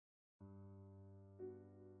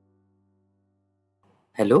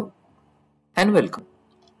Hello and welcome.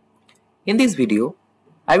 In this video,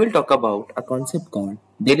 I will talk about a concept called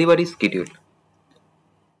delivery schedule.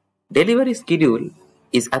 Delivery schedule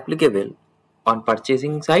is applicable on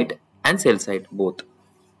purchasing side and sale side both.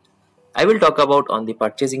 I will talk about on the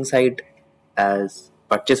purchasing side as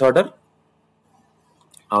purchase order,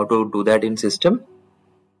 how to do that in system,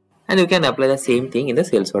 and you can apply the same thing in the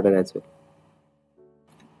sales order as well.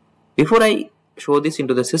 Before I show this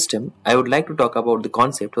into the system, I would like to talk about the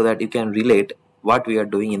concept so that you can relate what we are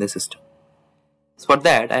doing in the system. So for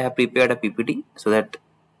that, I have prepared a PPT so that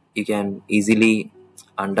you can easily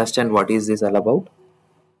understand what is this all about.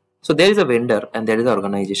 So there is a vendor and there is an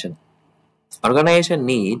organization. Organization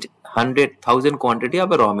need 100,000 quantity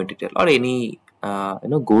of a raw material or any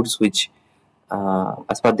goods which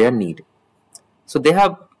as per their need. So they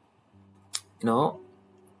have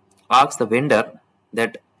asked the vendor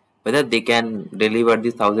that whether they can deliver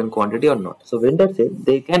this 1,000 quantity or not. So vendor said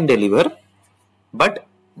they can deliver, but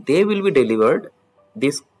they will be delivered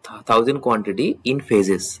this 1,000 quantity in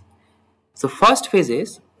phases. So first phase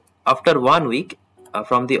is after 1 week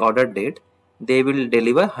from the order date, they will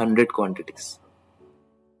deliver 100 quantities.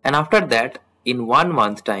 And after that, in 1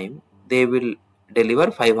 month time, they will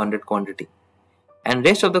deliver 500 quantity. And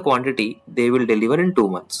rest of the quantity, they will deliver in 2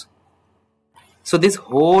 months. So this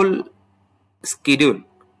whole schedule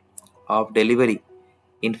of delivery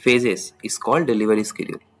in phases is called delivery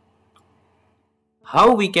schedule.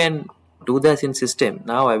 How we can do this in system,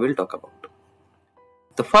 now I will talk about.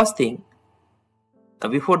 The first thing,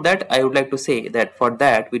 before that, I would like to say that for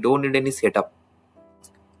that we don't need any setup.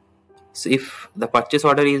 So if the purchase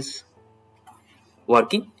order is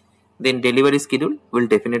working, then delivery schedule will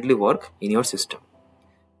definitely work in your system.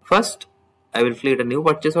 First, I will create a new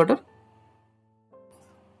purchase order.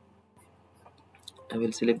 I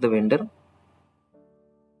will select the vendor.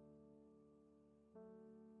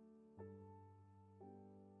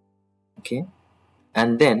 Okay,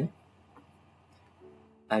 and then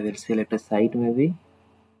I will select a site maybe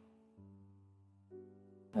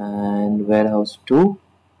and warehouse 2.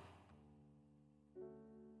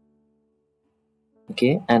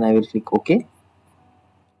 Okay, and I will click OK.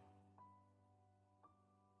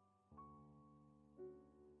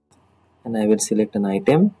 And I will select an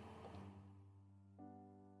item.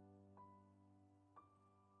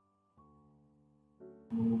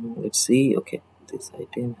 Let's see. Okay, this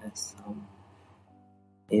item has some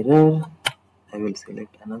error. I will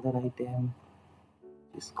select another item.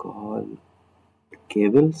 It's called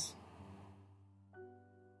cables.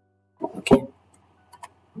 Okay,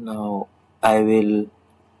 now I will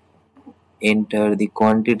enter the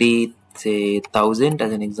quantity, say 1,000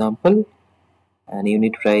 as an example, and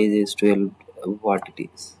unit price is 12 what it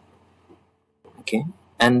is. Okay,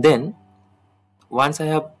 and then once I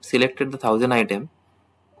have selected the 1,000 item,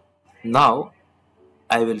 now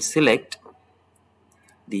I will select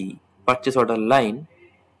the purchase order line,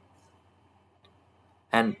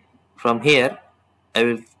 and from here I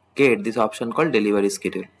will get this option called delivery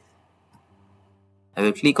schedule. I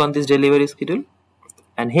will click on this delivery schedule,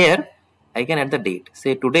 and here I can add the date.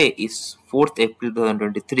 Say today is 4th April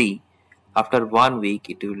 2023. After 1 week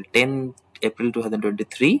it will 10th April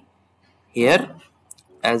 2023. Here,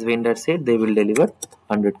 as vendor said, they will deliver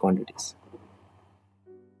 100 quantities.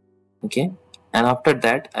 Okay, and after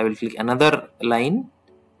that I will click another line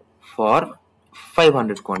for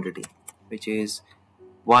 500 quantity, which is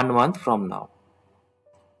 1 month from now,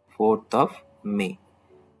 4th of May,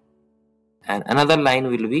 and another line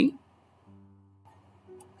will be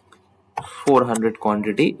 400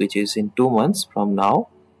 quantity, which is in 2 months from now.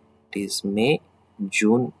 It is May,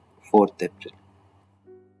 June, 4th April.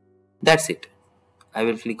 That's it. I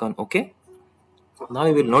will click on OK. Now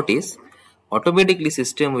you will notice automatically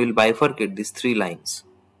system will bifurcate these 3 lines.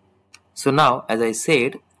 So now, as I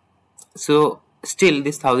said, so still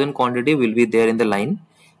this 1,000 quantity will be there in the line,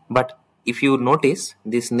 but if you notice,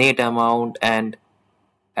 this net amount and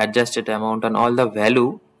adjusted amount and all the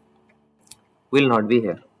value will not be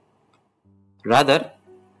here. Rather,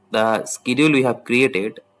 the schedule we have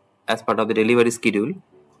created as part of the delivery schedule,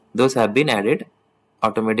 those have been added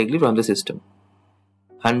automatically from the system.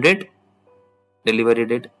 100 delivery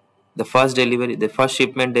date, the first delivery, the first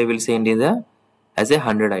shipment they will send as a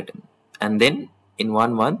 100 item, and then in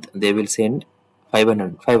 1 month they will send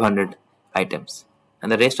 500 items, and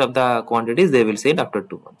the rest of the quantities they will send after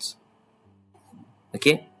 2 months.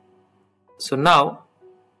 Okay, so now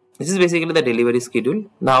this is basically the delivery schedule.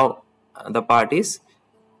 Now the part is,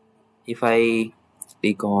 if I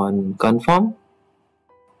click on confirm,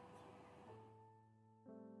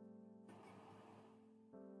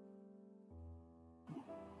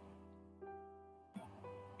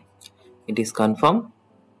 It is confirmed.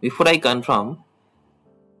 Before I confirm,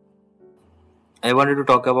 I wanted to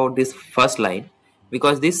talk about this first line,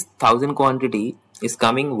 because this 1000 quantity is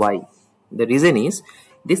coming. Why? The reason is,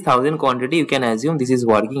 this 1000 quantity, you can assume this is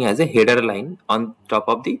working as a header line on top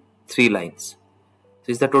of the 3 lines. So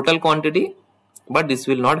it's the total quantity, but this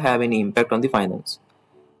will not have any impact on the finance.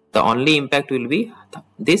 The only impact will be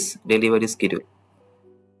this delivery schedule.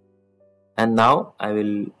 And now I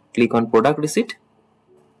will click on product receipt,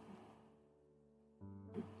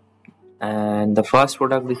 and the first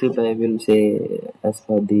product receipt I will say, as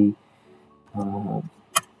per the uh,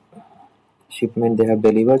 shipment they have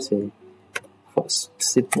delivered, say first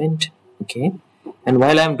shipment. Okay, and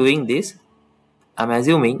while I'm doing this, I'm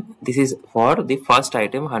assuming this is for the first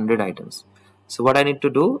item, 100 items. So what I need to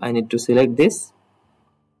do, I need to select this,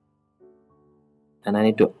 and I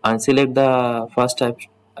need to unselect the first type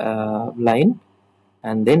line,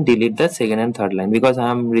 and then delete the second and third line, because I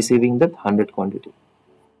am receiving the 100 quantity.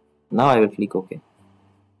 Now I will click OK.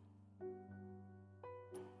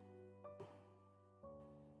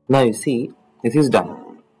 Now you see this is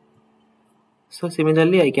done. So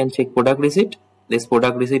similarly, I can check product receipt. This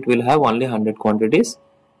product receipt will have only 100 quantities,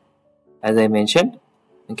 as I mentioned.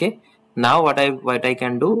 Okay. Now what I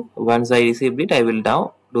can do, once I received it, I will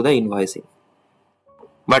now do the invoicing.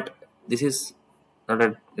 But this is not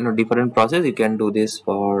a different process. You can do this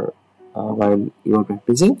for while you are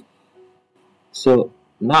practicing. So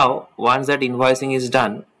now once that invoicing is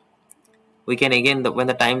done, we can again, when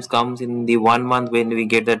the times comes in the 1 month, when we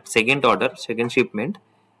get that second order, second shipment,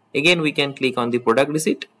 again we can click on the product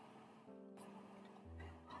receipt.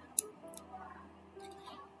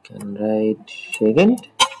 Can write second,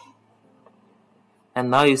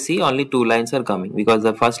 and now you see only 2 lines are coming, because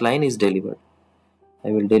the first line is delivered.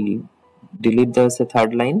 I will delete the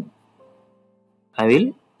third line. I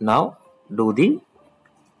will now do the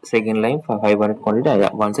second line for 500 quantity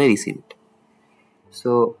once I receive it.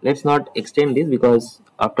 So let's not extend this, because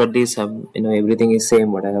after this everything is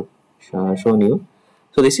same what I have shown you.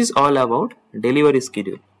 So this is all about delivery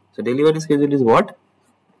schedule. So delivery schedule is what?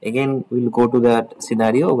 Again we'll go to that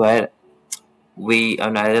scenario where we, as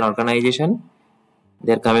an organization,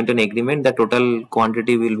 they are coming to an agreement that total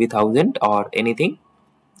quantity will be 1000 or anything,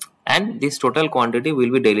 and this total quantity will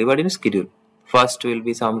be delivered in schedule. First will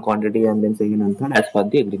be some quantity, and then second and third, as per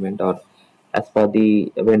the agreement or as per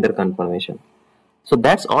the vendor confirmation. So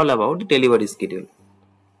that's all about the delivery schedule.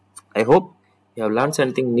 I hope you have learned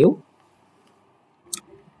something new.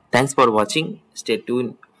 Thanks for watching. Stay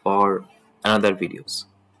tuned for another videos.